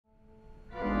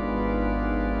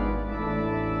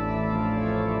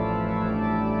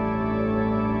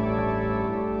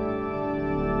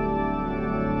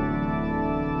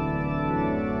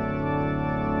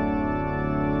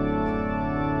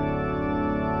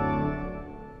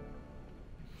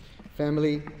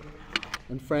family,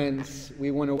 and friends,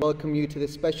 we want to welcome you to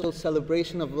this special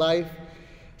celebration of life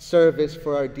service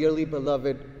for our dearly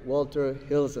beloved Walter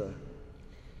Hilse.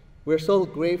 We're so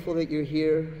grateful that you're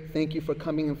here. Thank you for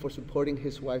coming and for supporting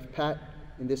his wife, Pat,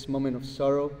 in this moment of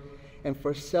sorrow, and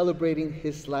for celebrating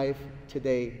his life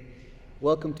today.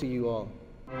 Welcome to you all.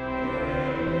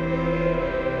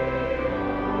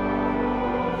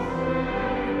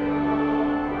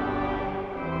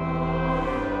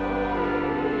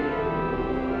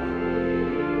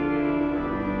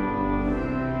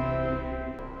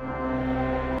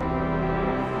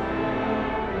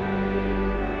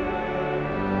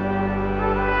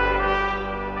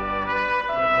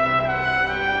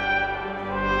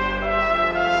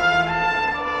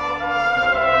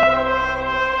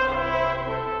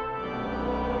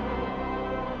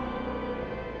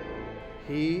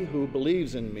 He who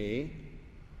believes in me,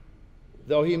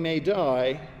 though he may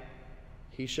die,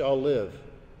 he shall live.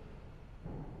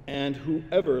 And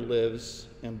whoever lives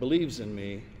and believes in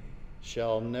me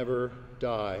shall never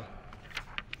die.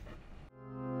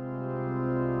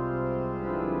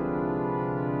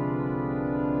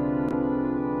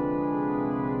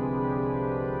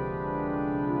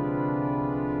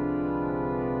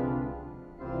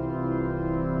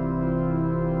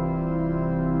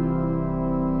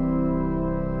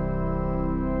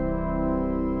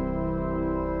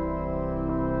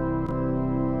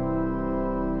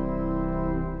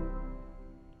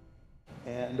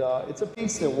 It's a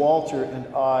piece that Walter and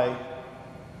I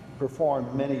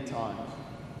performed many times,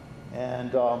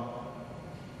 and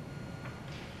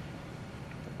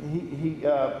he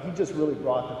just really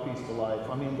brought the piece to life.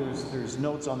 I mean, there's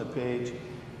notes on the page,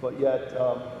 but yet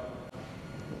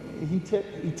he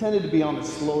tended to be on the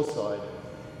slow side.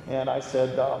 And I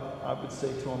said, I would say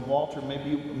to him, Walter,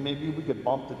 maybe we could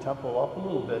bump the tempo up a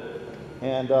little bit.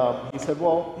 And he said,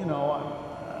 well, you know,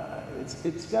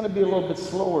 it's going to be a little bit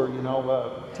slower, you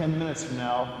know, 10 minutes from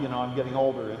now, you know, I'm getting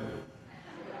older. And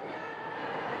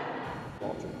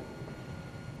Walter,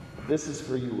 this is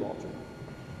for you, Walter.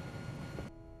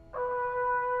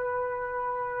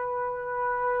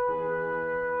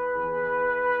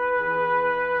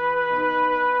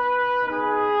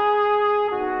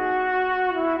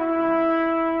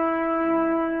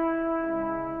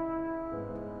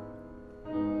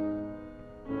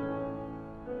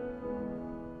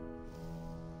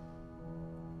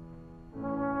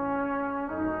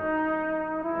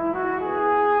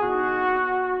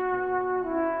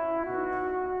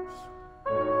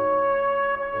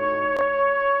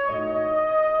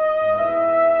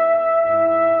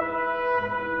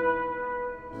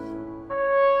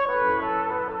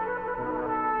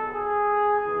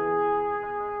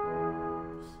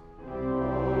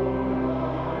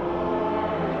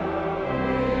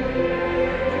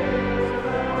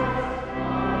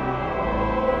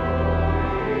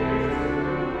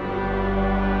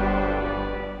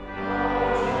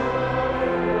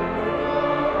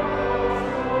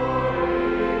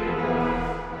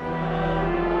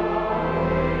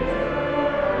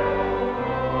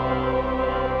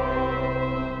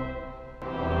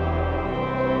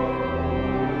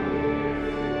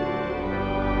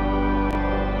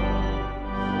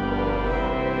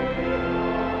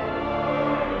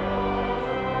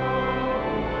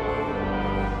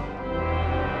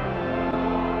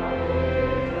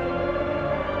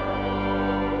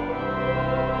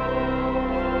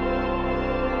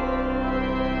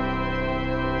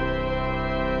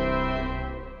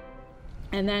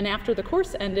 And then after the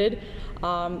course ended,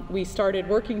 we started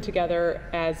working together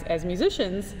as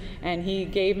musicians, and he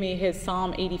gave me his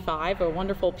Psalm 85, a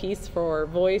wonderful piece for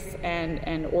voice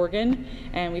and organ,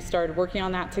 and we started working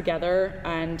on that together,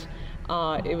 and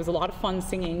it was a lot of fun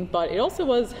singing, but it also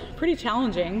was pretty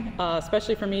challenging,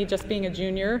 especially for me just being a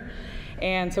junior.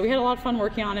 And so we had a lot of fun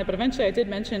working on it, but eventually I did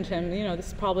mention to him, you know, this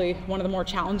is probably one of the more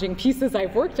challenging pieces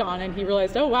I've worked on, and he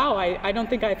realized, oh wow, I don't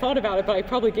think I thought about it, but I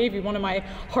probably gave you one of my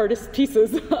hardest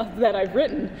pieces that I've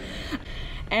written.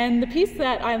 And the piece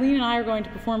that Eileen and I are going to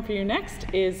perform for you next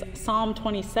is Psalm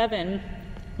 27,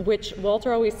 which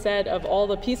Walter always said of all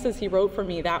the pieces he wrote for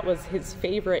me, that was his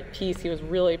favorite piece. He was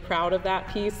really proud of that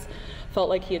piece. Felt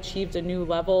like he achieved a new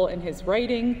level in his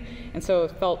writing, and so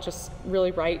it felt just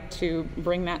really right to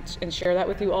bring that and share that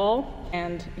with you all.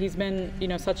 And he's been, you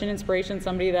know, such an inspiration,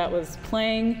 somebody that was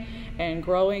playing and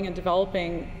growing and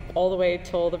developing all the way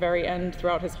till the very end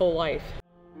throughout his whole life.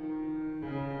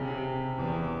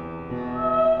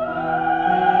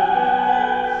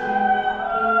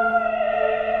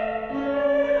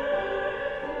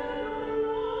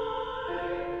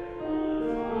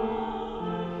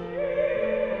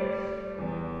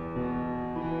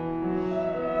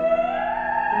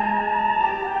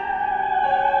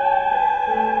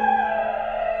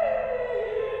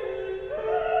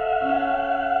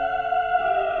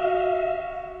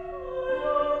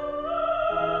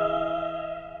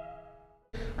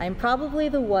 I'm probably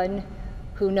the one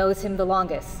who knows him the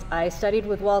longest. I studied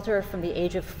with Walter from the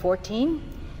age of 14.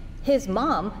 His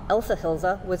mom, Elsa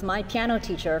Hilse, was my piano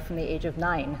teacher from the age of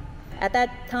 9. At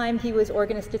that time, he was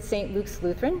organist at St. Luke's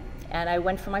Lutheran, and I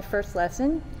went for my first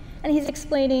lesson, and he's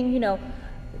explaining, you know,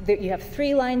 that you have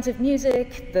 3 lines of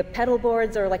music, the pedal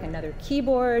boards are like another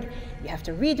keyboard, you have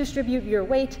to redistribute your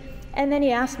weight, and then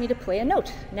he asked me to play a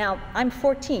note. Now, I'm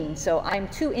 14, so I'm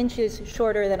 2 inches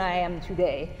shorter than I am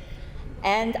today,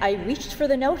 and I reached for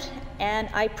the note, and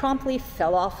I promptly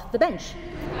fell off the bench.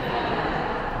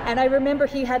 And I remember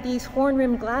he had these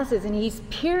horn-rimmed glasses, and he's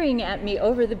peering at me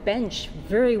over the bench,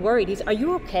 very worried. He's, "Are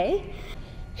you okay?"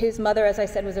 His mother, as I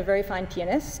said, was a very fine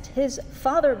pianist. His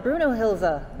father, Bruno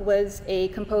Hilse, was a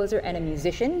composer and a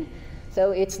musician,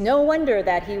 so it's no wonder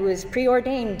that he was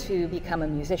preordained to become a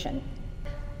musician.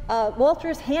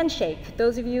 Walter's handshake,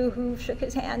 those of you who shook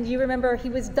his hand, you remember he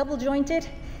was double-jointed?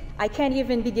 I can't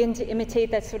even begin to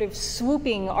imitate that sort of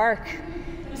swooping arc.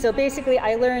 So basically,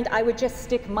 I learned I would just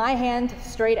stick my hand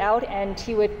straight out and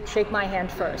he would shake my hand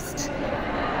first.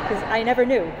 Because I never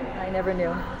knew.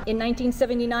 In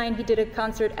 1979, he did a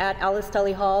concert at Alice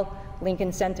Tully Hall,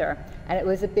 Lincoln Center. And it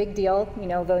was a big deal. You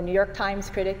know, the New York Times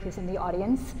critic is in the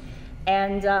audience.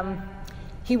 And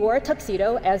he wore a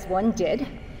tuxedo, as one did.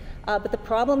 But the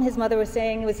problem, his mother was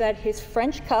saying, was that his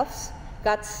French cuffs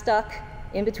got stuck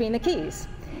in between the keys.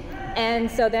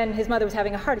 And so then his mother was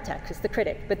having a heart attack, because the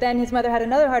critic. But then his mother had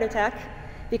another heart attack,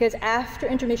 because after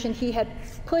intermission, he had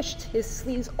pushed his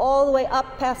sleeves all the way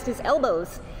up past his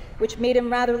elbows, which made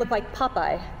him rather look like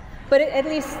Popeye. But at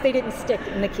least they didn't stick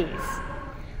in the keys.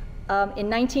 In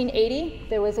 1980,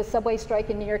 there was a subway strike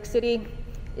in New York City.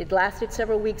 It lasted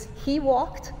several weeks. He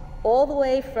walked all the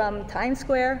way from Times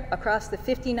Square across the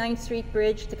 59th Street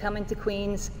Bridge to come into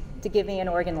Queens to give me an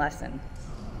organ lesson.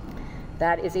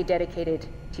 That is a dedicated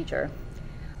teacher.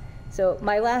 So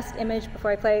my last image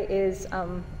before I play is,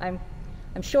 I'm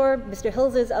sure Mr.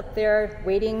 Hilse is up there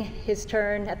waiting his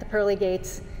turn at the pearly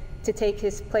gates to take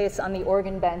his place on the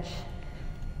organ bench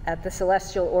at the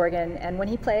celestial organ. And when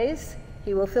he plays,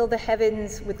 he will fill the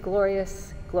heavens with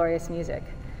glorious, glorious music.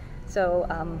 So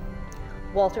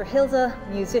Walter Hilse,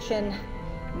 musician,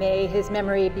 may his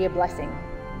memory be a blessing.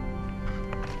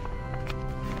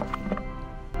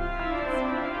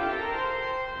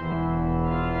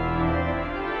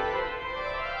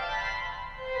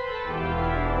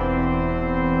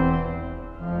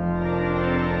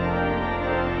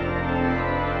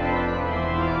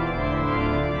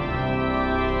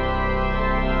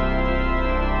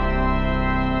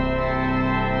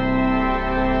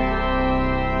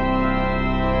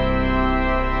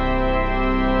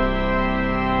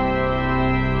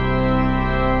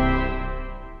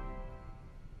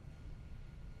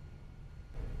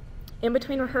 In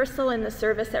between rehearsal and the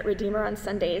service at Redeemer on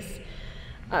Sundays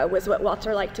was what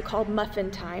Walter liked to call muffin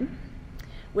time,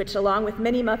 which along with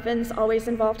many muffins always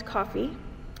involved coffee.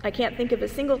 I can't think of a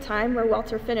single time where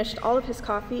Walter finished all of his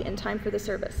coffee in time for the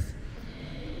service.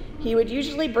 He would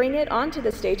usually bring it onto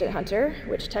the stage at Hunter,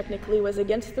 which technically was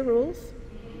against the rules,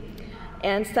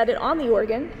 and set it on the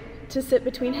organ to sit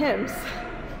between hymns.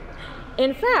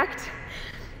 In fact,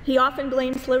 he often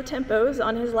blamed slow tempos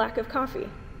on his lack of coffee.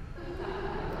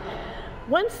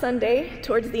 One Sunday,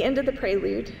 towards the end of the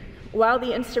prelude, while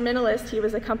the instrumentalist he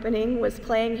was accompanying was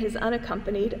playing his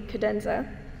unaccompanied cadenza,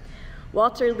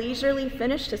 Walter leisurely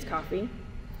finished his coffee,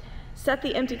 set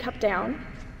the empty cup down,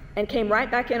 and came right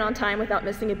back in on time without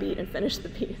missing a beat and finished the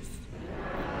piece.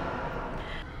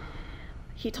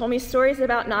 He told me stories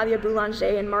about Nadie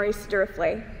Boulanger and Maurice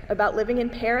Duruflé, about living in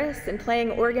Paris and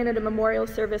playing organ at a memorial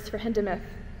service for Hindemith.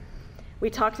 We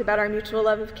talked about our mutual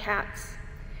love of cats.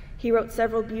 He wrote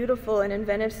several beautiful and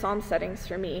inventive psalm settings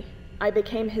for me. I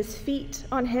became his feet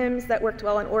on hymns that worked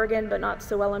well on organ but not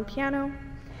so well on piano.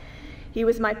 He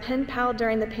was my pen pal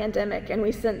during the pandemic, and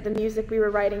we sent the music we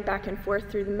were writing back and forth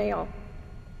through the mail.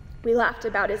 We laughed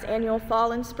about his annual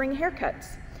fall and spring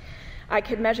haircuts. I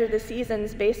could measure the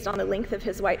seasons based on the length of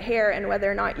his white hair and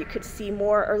whether or not you could see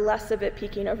more or less of it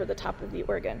peeking over the top of the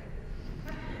organ.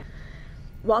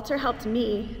 Walter helped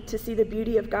me to see the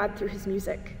beauty of God through his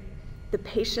music, the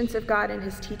patience of God in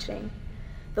his teaching,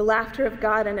 the laughter of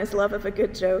God and his love of a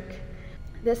good joke.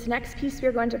 This next piece we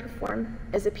are going to perform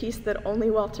is a piece that only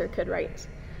Walter could write.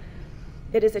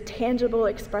 It is a tangible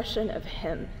expression of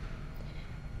him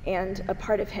and a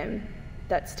part of him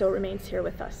that still remains here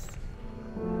with us.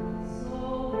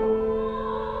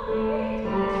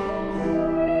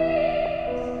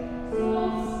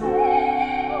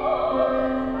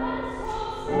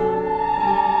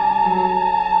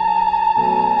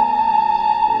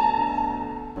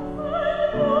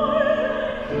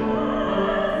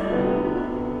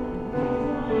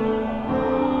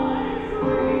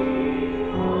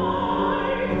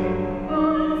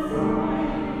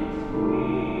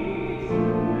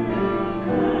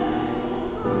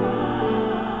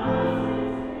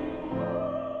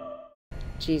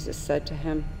 Jesus said to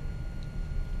him,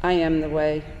 "I am the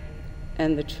way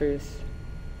and the truth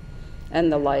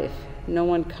and the life. No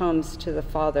one comes to the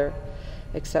Father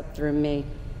except through me."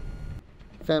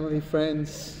 Family,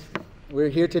 friends, we're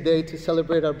here today to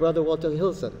celebrate our brother Walter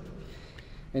Hilse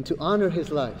and to honor his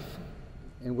life.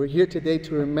 And we're here today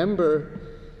to remember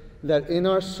that in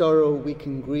our sorrow we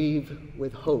can grieve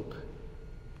with hope.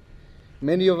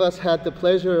 Many of us had the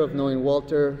pleasure of knowing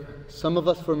Walter, some of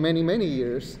us for many, many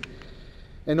years,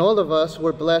 and all of us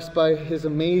were blessed by his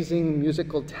amazing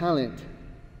musical talent.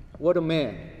 What a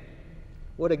man.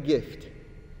 What a gift.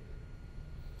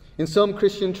 In some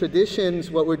Christian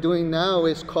traditions, what we're doing now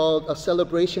is called a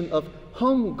celebration of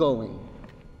homegoing,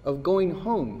 of going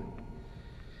home.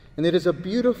 And it is a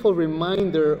beautiful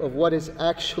reminder of what is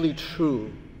actually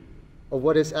true, of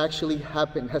what has actually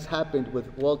happened with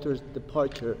Walter's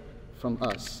departure from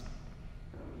us.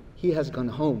 He has gone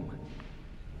home.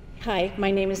 Hi, my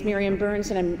name is Miriam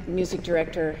Burns, and I'm music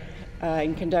director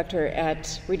and conductor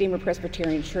at Redeemer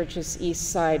Presbyterian Church's East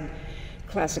Side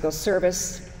Classical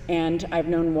Service, and I've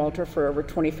known Walter for over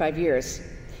 25 years.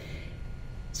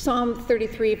 Psalm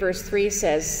 33, verse 3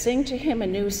 says, "Sing to him a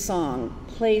new song,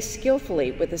 play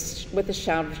skillfully with a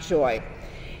shout of joy."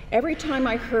 Every time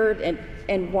I heard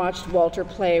and watched Walter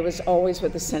play, it was always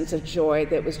with a sense of joy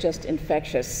that was just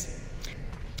infectious.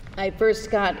 I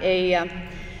first got a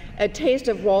taste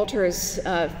of Walter's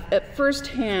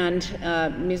first-hand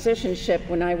musicianship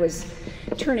when I was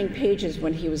turning pages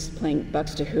when he was playing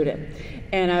Buxtehude.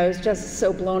 And I was just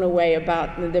so blown away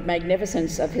about the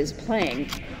magnificence of his playing.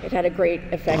 It had a great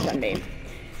effect on me.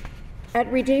 At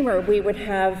Redeemer, we would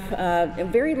have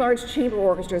very large chamber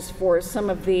orchestras for some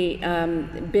of the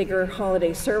bigger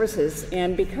holiday services.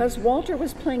 And because Walter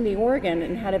was playing the organ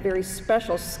and had a very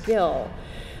special skill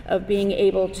of being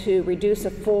able to reduce a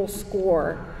full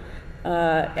score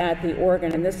at the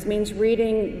organ, and this means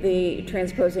reading the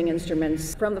transposing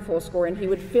instruments from the full score, and he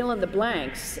would fill in the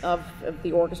blanks of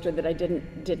the orchestra that I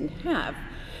didn't have.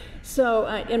 So,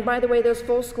 and by the way, those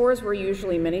full scores were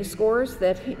usually mini scores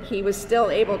that he was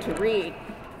still able to read.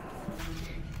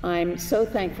 I'm so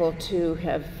thankful to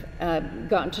have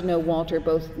gotten to know Walter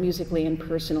both musically and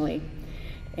personally,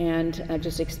 and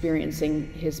just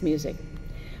experiencing his music.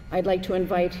 I'd like to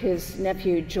invite his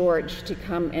nephew, George, to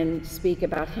come and speak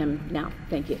about him now.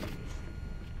 Thank you.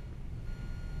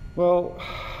 Well,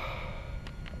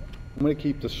 I'm going to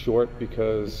keep this short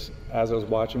because as I was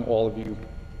watching all of you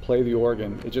play the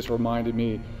organ, it just reminded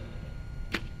me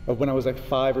of when I was like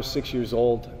 5 or 6 years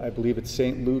old, I believe at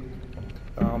St. Luke,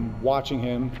 watching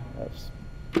him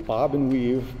bob and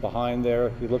weave behind there.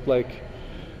 He looked like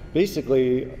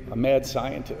basically a mad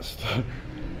scientist.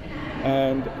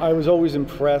 And I was always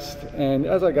impressed, and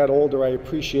as I got older, I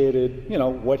appreciated,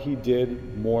 what he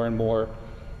did more and more.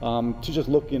 To just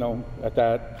look, at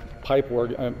that pipe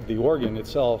organ, the organ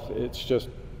itself, it's just,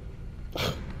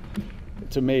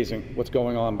 it's amazing what's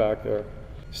going on back there.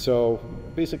 So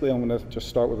basically, I'm going to just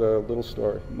start with a little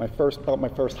story. My first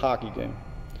hockey game.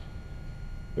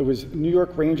 It was New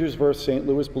York Rangers versus St.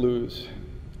 Louis Blues,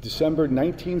 December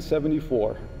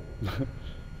 1974.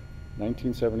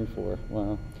 1974,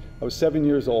 wow. I was 7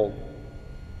 years old.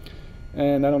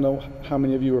 And I don't know how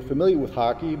many of you are familiar with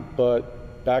hockey,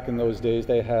 but back in those days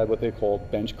they had what they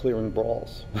called bench clearing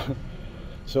brawls.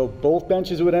 So both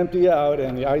benches would empty out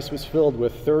and the ice was filled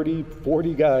with 30,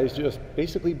 40 guys just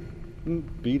basically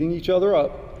beating each other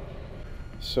up.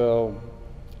 So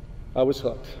I was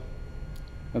hooked.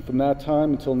 And from that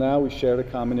time until now, we shared a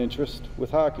common interest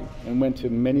with hockey and went to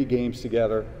many games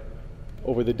together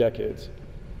over the decades.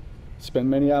 Spent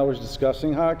many hours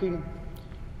discussing hockey,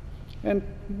 and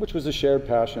which was a shared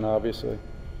passion, obviously.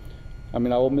 I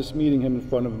mean, I will miss meeting him in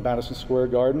front of Madison Square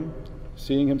Garden,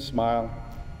 seeing him smile,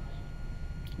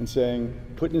 and saying,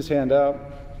 putting his hand out,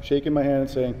 shaking my hand and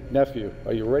saying, "Nephew,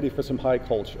 are you ready for some high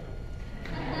culture?"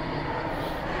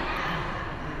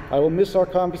 I will miss our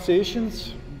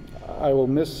conversations. I will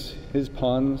miss his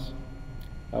puns.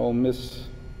 I've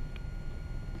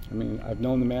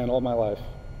known the man all my life.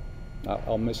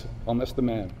 I'll miss the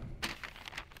man.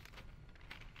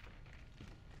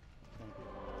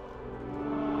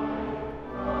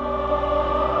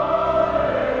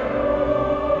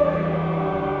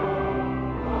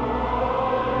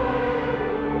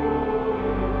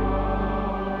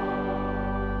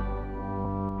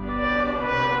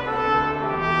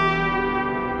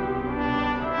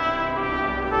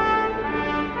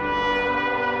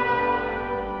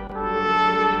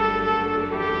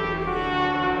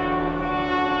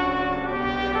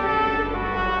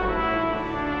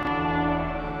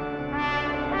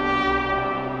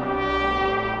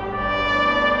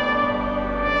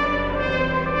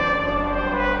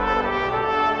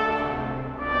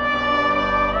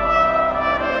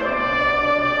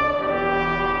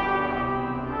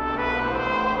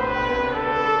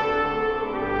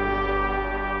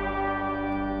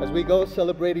 we go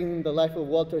celebrating the life of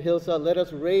Walter Hilse, let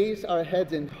us raise our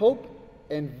heads in hope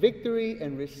and victory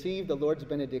and receive the Lord's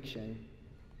benediction.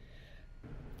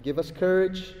 Give us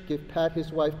courage, give Pat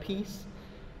his wife peace,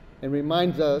 and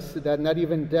reminds us that not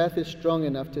even death is strong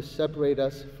enough to separate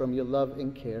us from your love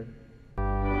and care.